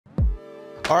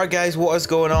Alright guys, what is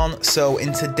going on? So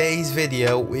in today's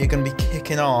video, we're going to be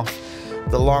kicking off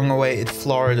the long-awaited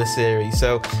Florida series.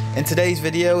 So in today's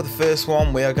video, the first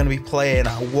one, we are going to be playing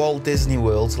at Walt Disney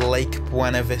World's Lake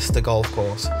Buena Vista golf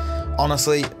course.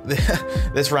 Honestly,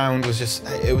 this round was just,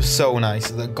 it was so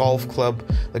nice. The golf club,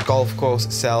 the golf course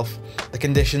itself, the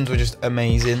conditions were just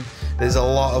amazing. There's a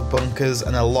lot of bunkers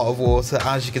and a lot of water,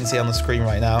 as you can see on the screen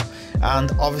right now.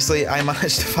 And obviously I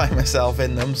managed to find myself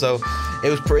in them, so it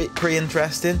was pretty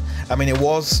interesting. I mean, it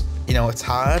was, you know, it's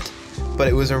hard, but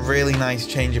it was a really nice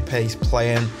change of pace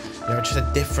playing, you know, just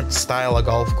a different style of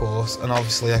golf course. And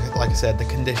obviously, like I said, the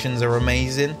conditions are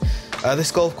amazing.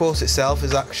 This golf course itself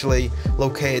is actually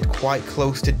located quite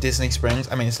close to Disney Springs.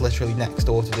 I mean, it's literally next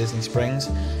door to Disney Springs,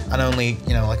 and only,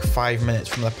 you know, like 5 minutes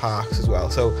from the parks as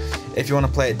well. So if you want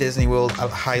to play at Disney World, I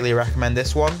highly recommend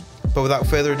this one. But without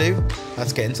further ado,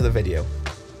 let's get into the video.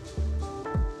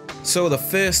 So the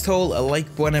first hole at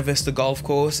Lake Buena Vista golf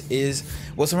course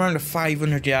was around a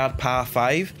 500-yard par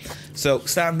 5. So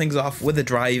starting things off with a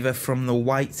driver from the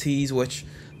white tees, which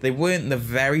they weren't the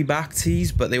very back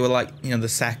tees, but they were like, you know, the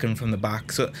second from the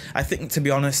back. So I think, to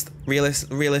be honest,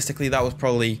 realistically, that was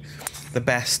probably the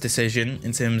best decision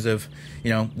in terms of, you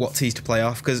know, what tees to play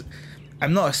off. Because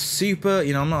I'm not a super,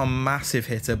 you know, I'm not a massive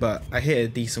hitter, but I hit a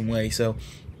decent way. So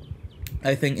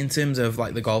I think in terms of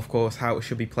like the golf course, how it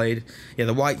should be played, yeah,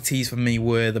 the white tees for me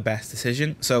were the best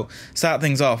decision. So start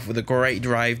things off with a great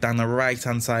drive down the right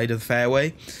hand side of the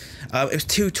fairway. It was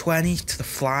 220 to the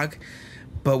flag,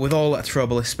 but with all that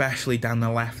trouble, especially down the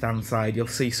left hand side, you'll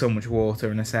see so much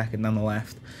water in a second down the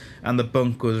left, and the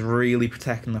bunk was really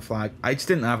protecting the flag. I just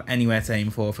didn't have anywhere to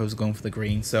aim for if I was going for the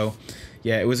green. So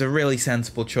yeah, it was a really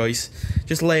sensible choice.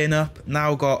 Just laying up,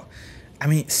 now got, I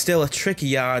mean, still a tricky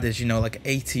yardage, you know, like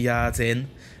 80 yards in,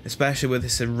 especially with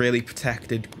this really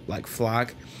protected like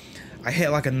flag. I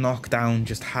hit like a knockdown,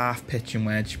 just half pitching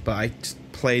wedge, but I just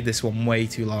played this one way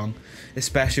too long,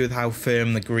 especially with how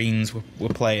firm the greens were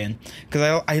playing.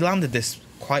 Because I landed this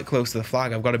quite close to the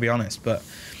flag, I've got to be honest, but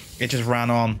it just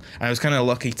ran on. I was kind of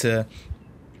lucky to,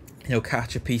 you know,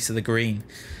 catch a piece of the green.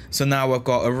 So now I've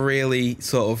got a really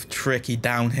sort of tricky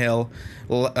downhill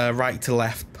right to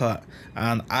left putt,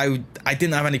 and I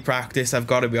didn't have any practice, I've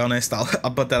got to be honest.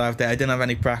 I'll put that out there. I didn't have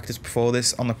any practice before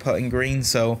this on the putting green,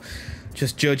 so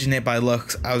just judging it by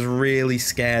looks, I was really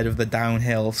scared of the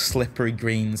downhill slippery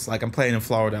greens. Like, I'm playing in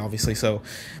Florida obviously, so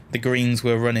the greens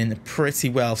were running pretty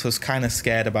well, so I was kind of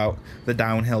scared about the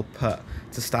downhill putt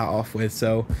to start off with.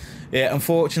 So yeah,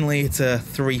 unfortunately it's a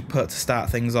 3 putt to start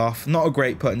things off. Not a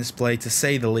great putting display to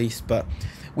say the least, but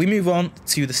we move on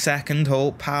to the second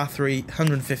hole, par 3,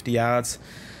 150 yards.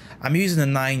 I'm using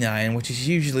a 9-iron, which is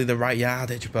usually the right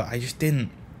yardage, but I just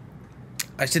didn't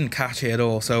catch it at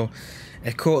all. So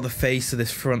it caught the face of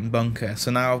this front bunker. So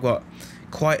now I've got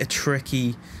quite a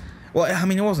tricky, well, I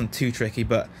mean, it wasn't too tricky,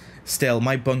 but still,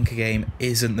 my bunker game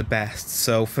isn't the best.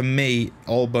 So for me,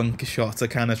 all bunker shots are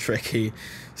kind of tricky.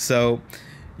 So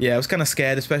yeah, I was kind of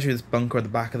scared, especially with this bunker at the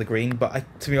back of the green.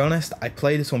 But to be honest, I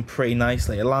played this one pretty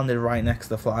nicely. It landed right next to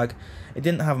the flag. It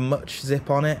didn't have much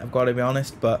zip on it, I've got to be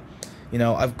honest, but you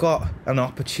know, I've got an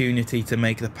opportunity to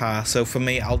make the par. So for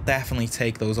me, I'll definitely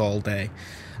take those all day.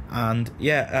 And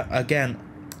yeah, again,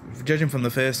 judging from the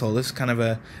first hole, this is kind of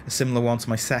a similar one to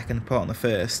my second putt on the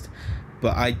first.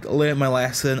 But I learned my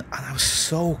lesson, and I was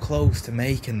so close to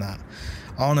making that.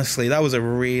 Honestly, that was a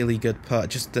really good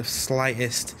putt. Just the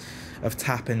slightest of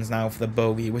tap-ins now for the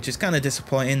bogey, which is kind of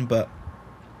disappointing, but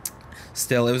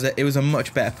still, it was a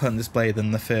much better putt display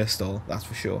than the first hole, that's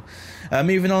for sure.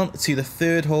 Moving on to the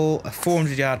third hole, a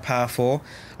 400-yard par 4.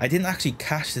 I didn't actually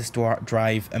catch this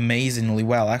drive amazingly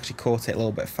well. I actually caught it a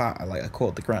little bit fat. I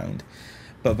caught the ground.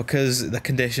 But because the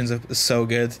conditions are so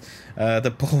good,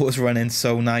 the ball was running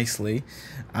so nicely,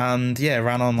 and yeah,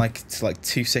 ran on like to like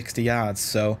 260 yards.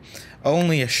 So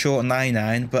only a short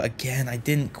 9-iron, but again, I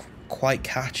didn't quite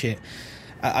catch it.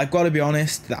 I've got to be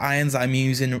honest, the irons I'm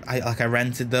using, I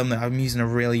rented them. I'm using a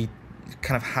really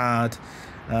kind of hard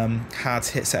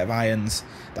to hit set of irons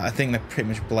that I think they're pretty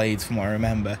much blades from what I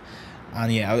remember.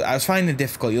 And yeah, I was finding it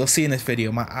difficult. You'll see in this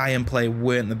video, my iron play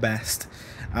weren't the best.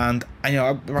 And I know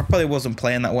I probably wasn't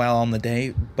playing that well on the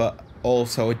day, but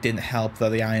also it didn't help that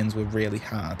the irons were really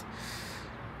hard.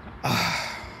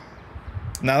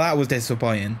 Now that was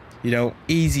disappointing. You know,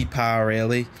 easy par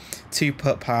really, 2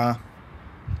 putt par,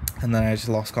 and then I just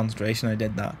lost concentration. I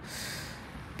did that.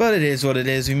 But it is what it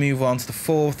is. We move on to the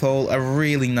fourth hole, a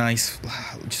really nice,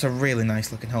 just a really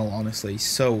nice looking hole, honestly.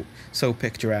 So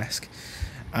picturesque.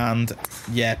 And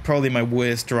yeah, probably my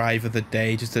worst drive of the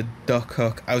day, just a duck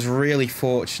hook. I was really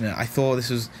fortunate. I thought this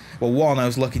was, well, one, I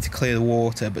was lucky to clear the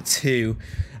water, but two,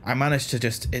 I managed to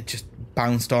it just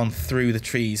bounced on through the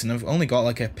trees, and I've only got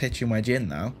like a pitching wedge in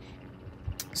now.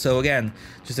 So again,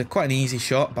 just quite an easy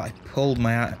shot, but I pulled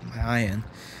my iron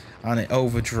and it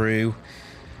overdrew.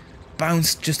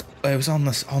 Bounced just, it was on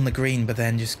the green, but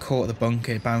then just caught the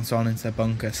bunker, bounced on into the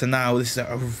bunker. So now this is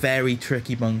a very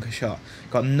tricky bunker shot.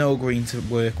 Got no green to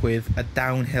work with, a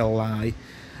downhill lie,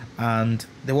 and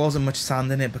there wasn't much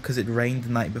sand in it because it rained the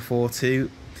night before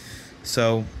too.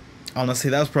 So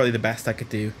honestly, that was probably the best I could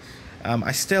do.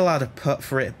 I still had a putt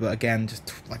for it, but again,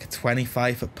 just like a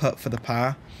 25-foot putt for the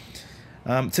par.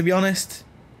 To be honest,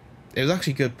 it was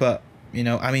actually good putt. You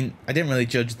know, I mean, I didn't really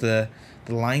judge the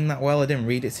line that well. I didn't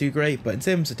read it too great, but in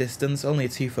terms of distance, only a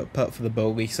 2-foot putt for the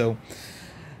bogey. So,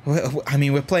 I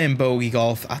mean, we're playing bogey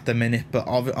golf at the minute, but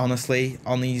honestly,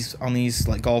 on these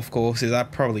like golf courses,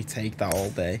 I'd probably take that all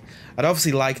day. I'd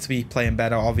obviously like to be playing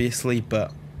better, obviously,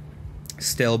 but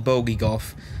still, bogey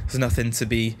golf, there's nothing to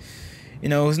be, you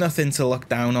know, there's nothing to look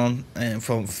down on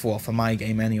for my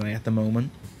game anyway at the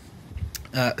moment.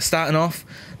 Starting off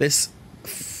this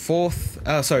par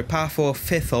 4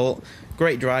 5th hole.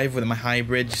 Great drive with my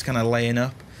hybrid, just kind of laying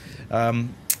up.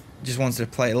 Just wanted to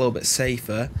play it a little bit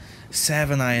safer.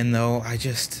 7-iron though, I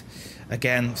just,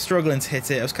 again, struggling to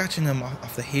hit it. I was catching them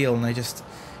off the heel, and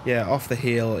off the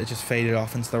heel, it just faded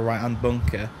off into the right-hand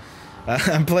bunker.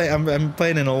 I'm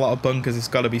playing in a lot of bunkers, it's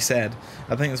got to be said.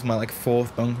 I think it's my like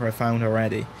 4th bunker I found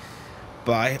already.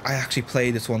 But I actually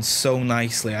played this one so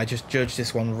nicely. I just judged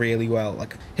this one really well.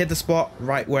 Like, hit the spot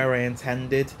right where I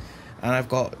intended. And I've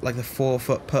got like the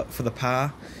 4-foot putt for the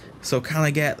par. So can I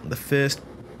get my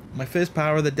first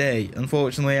par of the day?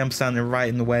 Unfortunately, I'm standing right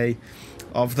in the way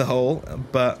of the hole,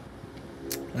 but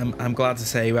I'm glad to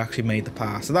say we actually made the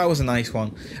par. So that was a nice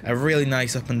one. A really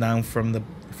nice up and down from the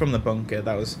bunker.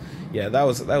 That was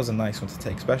a nice one to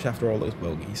take, especially after all those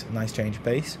bogeys. A nice change of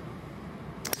pace.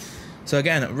 So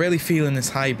again, really feeling this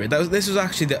hybrid. This was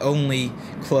actually the only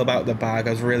club out of the bag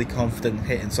I was really confident in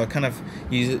hitting. So I kind of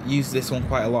used this one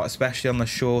quite a lot, especially on the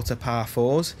shorter par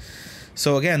 4s.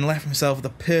 So again, left myself in the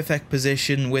perfect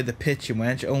position with the pitching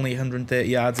wedge, only 130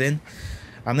 yards in.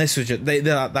 And this was just,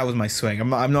 that was my swing.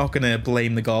 I'm not going to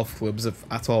blame the golf clubs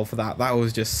at all for that. That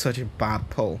was just such a bad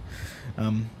pull.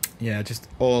 Yeah, just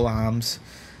all arms.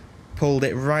 Pulled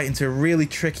it right into a really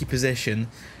tricky position.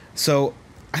 So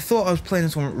I thought I was playing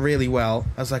this one really well.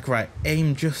 I was like, right,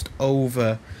 aim just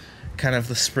over kind of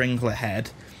the sprinkler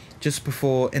head, just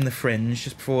before, in the fringe,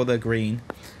 just before the green.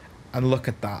 And look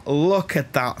at that. Look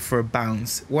at that for a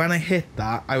bounce. When I hit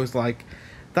that, I was like,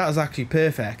 that was actually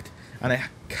perfect. And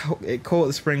it caught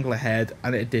the sprinkler head,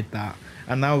 and it did that.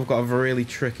 And now we've got a really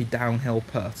tricky downhill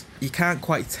putt. You can't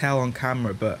quite tell on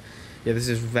camera, but yeah, this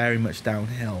is very much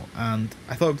downhill. And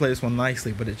I thought I played this one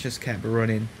nicely, but it just kept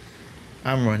running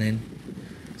and running.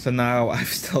 So now I've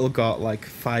still got like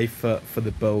 5 foot for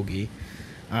the bogey.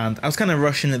 And I was kind of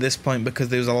rushing at this point because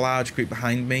there was a large group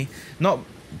behind me. Not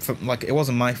from, like, it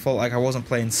wasn't my fault, like I wasn't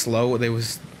playing slow. There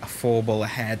was a 4-ball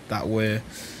ahead that were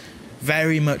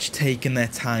very much taking their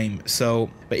time. So,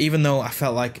 but even though I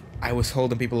felt like I was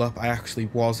holding people up, I actually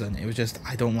wasn't. It was just,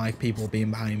 I don't like people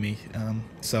being behind me.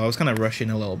 So I was kind of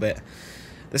rushing a little bit.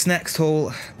 This next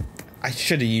hole, I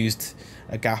should have used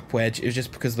a gap wedge. It was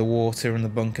just because of the water and the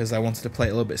bunkers. I wanted to play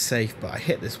it a little bit safe, but I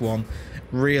hit this one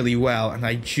really well, and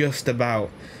I just about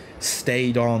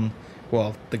stayed on,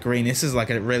 well, the green. This is like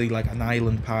really like an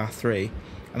island par 3,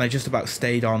 and I just about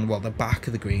stayed on, well, the back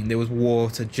of the green. There was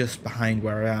water just behind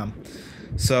where I am.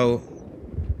 So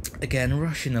again,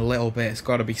 rushing a little bit, it's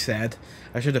got to be said.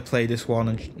 I should have played this one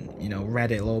and, you know,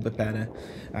 read it a little bit better.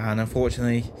 And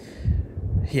unfortunately,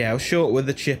 yeah, I was short with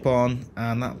the chip on,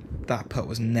 and that putt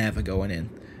was never going in.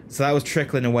 So that was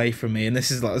trickling away from me, and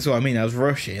this is what I mean. I was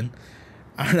rushing,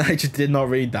 and I just did not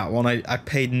read that one. I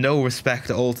paid no respect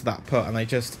at all to that putt, and I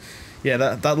just, yeah,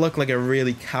 that looked like a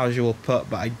really casual putt,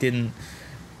 but I didn't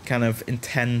kind of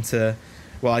intend to,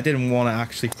 well, I didn't want to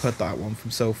actually put that one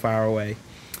from so far away.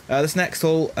 This next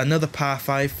hole, another par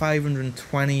 5,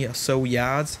 520 or so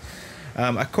yards.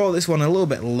 I caught this one a little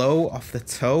bit low off the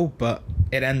toe, but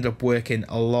it ended up working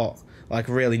a lot, like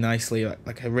really nicely,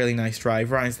 like a really nice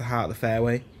drive right into the heart of the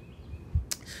fairway.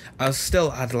 I was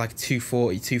still at like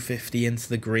 240, 250 into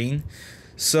the green.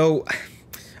 So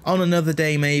on another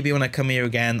day, maybe when I come here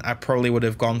again, I probably would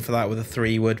have gone for that with a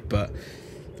 3-wood, but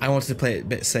I wanted to play it a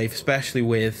bit safe, especially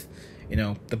with, you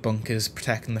know, the bunkers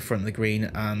protecting the front of the green,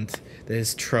 and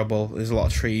there's trouble, there's a lot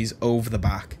of trees over the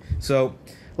back. So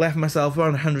left myself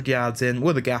around 100 yards in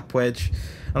with a gap wedge.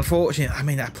 Unfortunately, I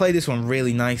mean, I played this one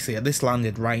really nicely. This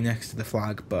landed right next to the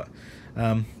flag, but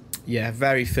yeah,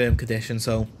 very firm condition.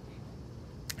 So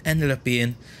ended up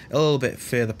being a little bit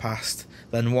further past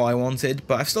than what I wanted,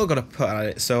 but I've still got to put at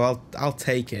it, so I'll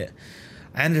take it.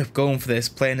 I ended up going for this,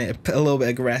 playing it a little bit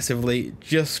aggressively,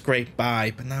 just scraped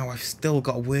by, but now I've still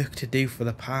got work to do for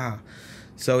the par.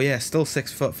 So yeah, still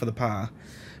 6 foot for the par.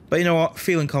 But you know what,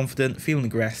 feeling confident, feeling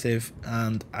aggressive,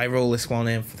 and I roll this one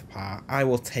in for the par. I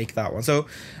will take that one. So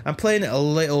I'm playing it a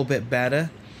little bit better.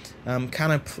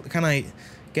 Can I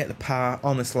get the par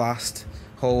on this last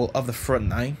hole of the front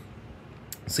 9?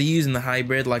 So using the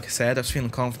hybrid, like I said, I was feeling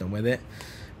confident with it.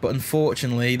 But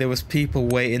unfortunately, there was people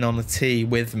waiting on the tee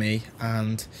with me,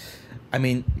 and I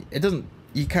mean,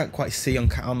 you can't quite see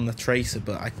on the tracer,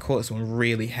 but I caught this one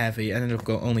really heavy. I ended up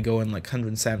only going like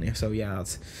 170 or so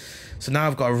yards. So now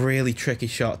I've got a really tricky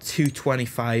shot,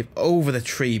 225 over the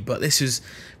tree, but this is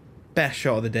best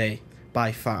shot of the day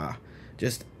by far.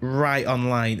 Just right on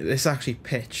line. This actually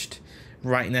pitched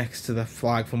right next to the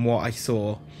flag from what I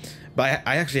saw. But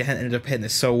I actually ended up hitting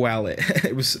it so well,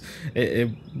 it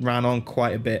ran on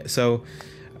quite a bit. So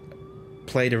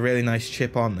played a really nice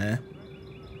chip on there.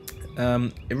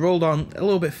 It rolled on a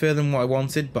little bit further than what I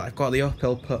wanted, but I've got the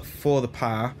uphill putt for the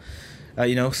par.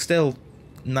 You know, still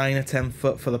 9 or 10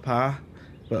 foot for the par,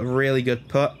 but a really good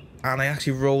putt, and I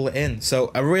actually roll it in.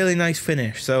 So a really nice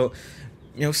finish. So,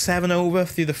 you know, 7 over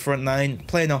through the front 9,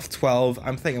 playing off 12.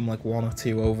 I'm thinking I'm like 1 or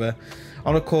 2 over.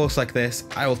 On a course like this,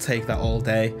 I will take that all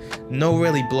day. No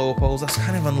really blow-up holes. That's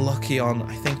kind of unlucky on,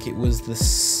 I think it was the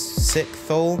 6th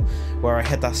hole, where I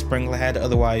hit that sprinkler head.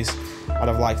 Otherwise, I'd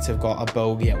have liked to have got a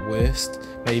bogey at worst.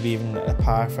 Maybe even a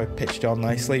par if I pitched on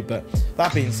nicely. But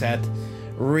that being said,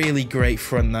 really great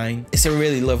front 9. It's a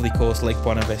really lovely course, Lake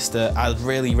Buena Vista. I'd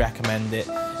really recommend it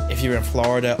if you're in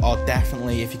Florida, or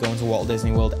definitely if you're going to Walt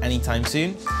Disney World anytime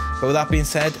soon. But with that being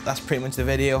said, that's pretty much the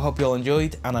video. Hope you all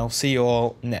enjoyed, and I'll see you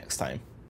all next time.